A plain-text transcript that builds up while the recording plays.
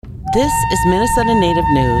This is Minnesota Native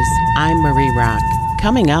News. I'm Marie Rock.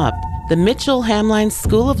 Coming up, the Mitchell Hamline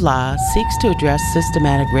School of Law seeks to address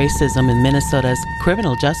systematic racism in Minnesota's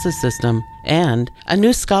criminal justice system, and a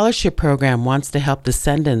new scholarship program wants to help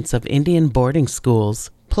descendants of Indian boarding schools.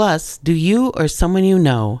 Plus, do you or someone you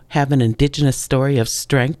know have an Indigenous story of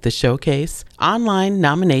strength to showcase? Online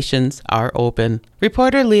nominations are open.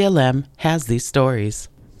 Reporter Leah Lem has these stories.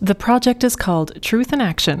 The project is called Truth in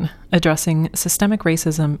Action, addressing systemic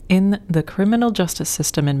racism in the criminal justice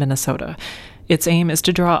system in Minnesota. Its aim is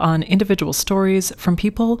to draw on individual stories from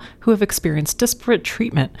people who have experienced disparate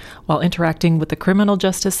treatment while interacting with the criminal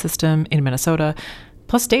justice system in Minnesota,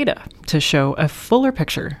 plus data to show a fuller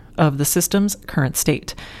picture of the system's current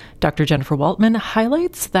state. Dr. Jennifer Waltman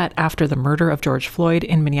highlights that after the murder of George Floyd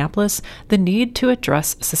in Minneapolis, the need to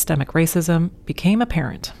address systemic racism became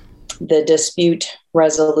apparent. The Dispute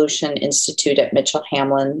Resolution Institute at Mitchell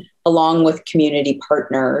Hamline, along with community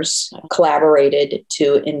partners, collaborated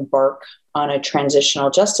to embark on a transitional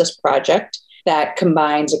justice project that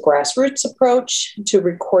combines a grassroots approach to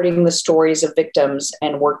recording the stories of victims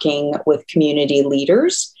and working with community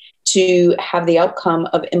leaders to have the outcome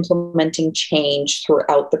of implementing change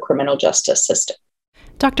throughout the criminal justice system.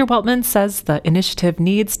 Dr. Waltman says the initiative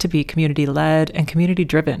needs to be community-led and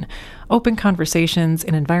community-driven. Open conversations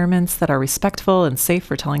in environments that are respectful and safe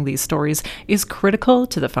for telling these stories is critical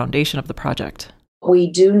to the foundation of the project.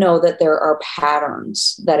 We do know that there are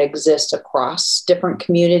patterns that exist across different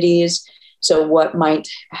communities. So what might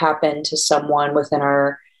happen to someone within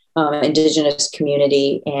our Indigenous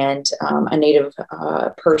community and a Native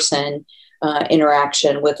person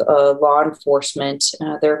interaction with law enforcement.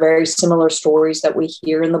 There are very similar stories that we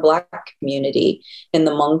hear in the Black community, in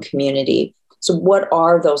the Hmong community. So what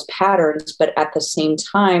are those patterns? But at the same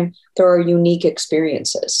time, there are unique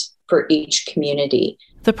experiences for each community.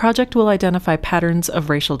 The project will identify patterns of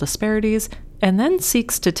racial disparities and then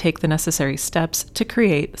seeks to take the necessary steps to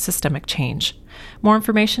create systemic change. More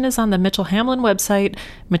information is on the Mitchell Hamline website,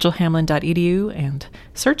 mitchellhamline.edu, and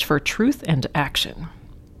search for Truth and Action.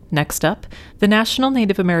 Next up, the National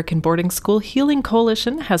Native American Boarding School Healing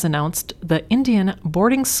Coalition has announced the Indian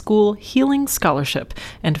Boarding School Healing Scholarship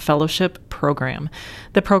and Fellowship Program.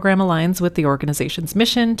 The program aligns with the organization's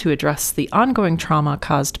mission to address the ongoing trauma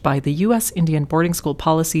caused by the U.S. Indian boarding school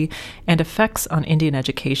policy and effects on Indian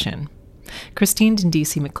education. Christine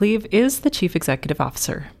Dindisi-McCleave is the Chief Executive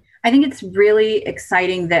Officer. I think it's really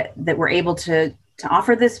exciting that we're able to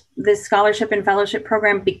offer this scholarship and fellowship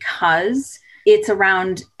program because it's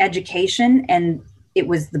around education, and it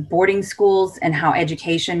was the boarding schools and how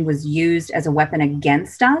education was used as a weapon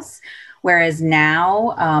against us. Whereas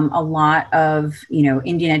now a lot of,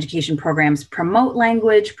 Indian education programs promote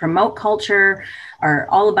language, promote culture, are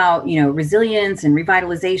all about, resilience and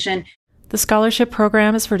revitalization. The scholarship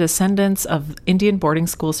program is for descendants of Indian boarding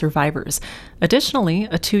school survivors. Additionally,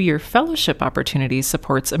 a 2-year fellowship opportunity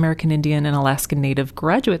supports American Indian and Alaskan Native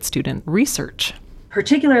graduate student research.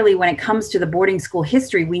 Particularly when it comes to the boarding school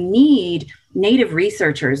history, we need Native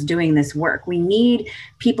researchers doing this work. We need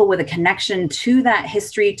people with a connection to that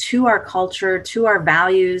history, to our culture, to our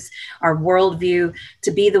values, our worldview,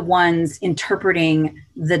 to be the ones interpreting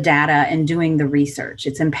the data and doing the research.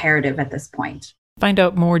 It's imperative at this point. Find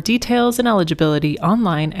out more details and eligibility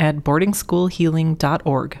online at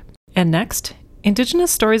boardingschoolhealing.org. And next, Indigenous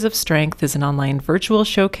Stories of Strength is an online virtual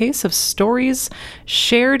showcase of stories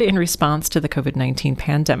shared in response to the COVID-19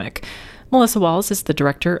 pandemic. Melissa Walls is the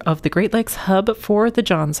director of the Great Lakes Hub for the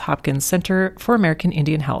Johns Hopkins Center for American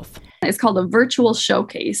Indian Health. It's called a virtual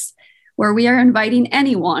showcase, where we are inviting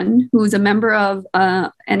anyone who's a member of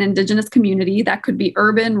an Indigenous community, that could be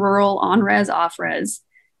urban, rural, on-res, off-res,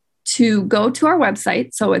 to go to our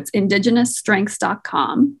website. So it's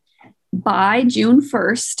indigenousstrengths.com. by June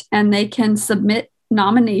 1st, and they can submit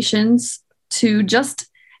nominations to just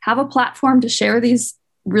have a platform to share these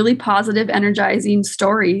really positive, energizing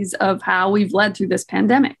stories of how we've led through this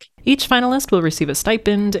pandemic. Each finalist will receive a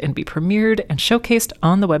stipend and be premiered and showcased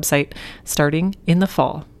on the website starting in the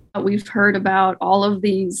fall. We've heard about all of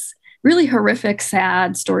these really horrific,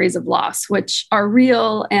 sad stories of loss, which are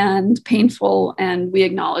real and painful, and we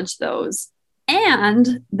acknowledge those.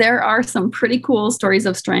 And there are some pretty cool stories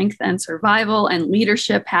of strength and survival and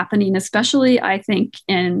leadership happening, especially, I think,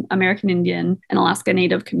 in American Indian and Alaska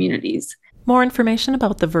Native communities. More information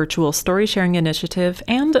about the virtual story sharing initiative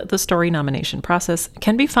and the story nomination process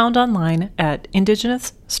can be found online at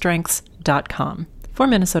indigenousstrengths.com. For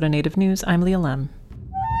Minnesota Native News, I'm Leah Lem.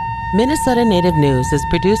 Minnesota Native News is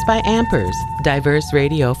produced by Ampers, diverse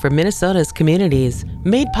radio for Minnesota's communities,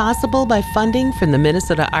 made possible by funding from the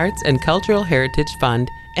Minnesota Arts and Cultural Heritage Fund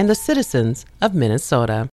and the citizens of Minnesota.